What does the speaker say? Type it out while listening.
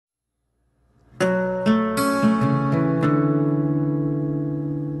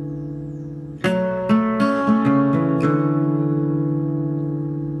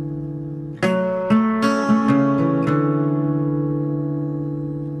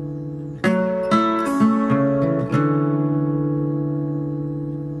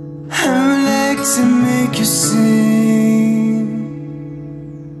to make you see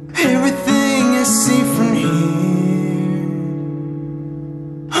everything I see from here.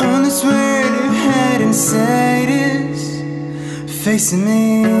 All this world you had inside is facing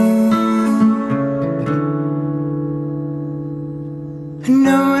me.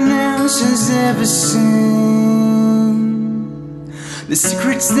 No one else has ever seen the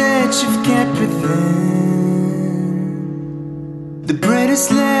secrets that you've kept within. The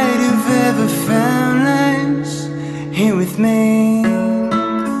brightest light you've ever found lies here with me.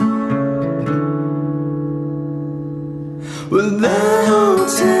 Well, that whole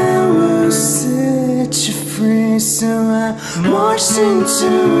town will set you free, so I marched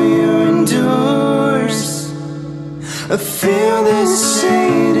into your doors. I feel this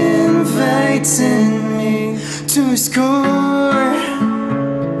shade inviting me to its core.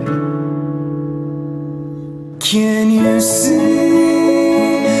 Can you see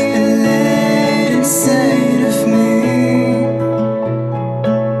the light inside of me?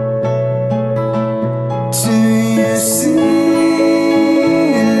 Do you see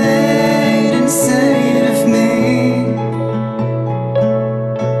the light inside of me?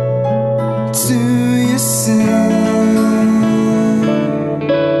 Do you see?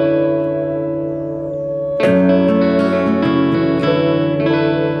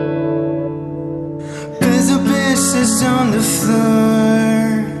 On the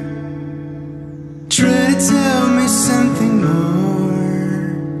floor, try to tell me something more.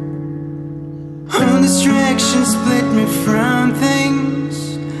 All distractions split me from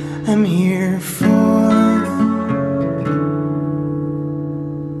things I'm here for.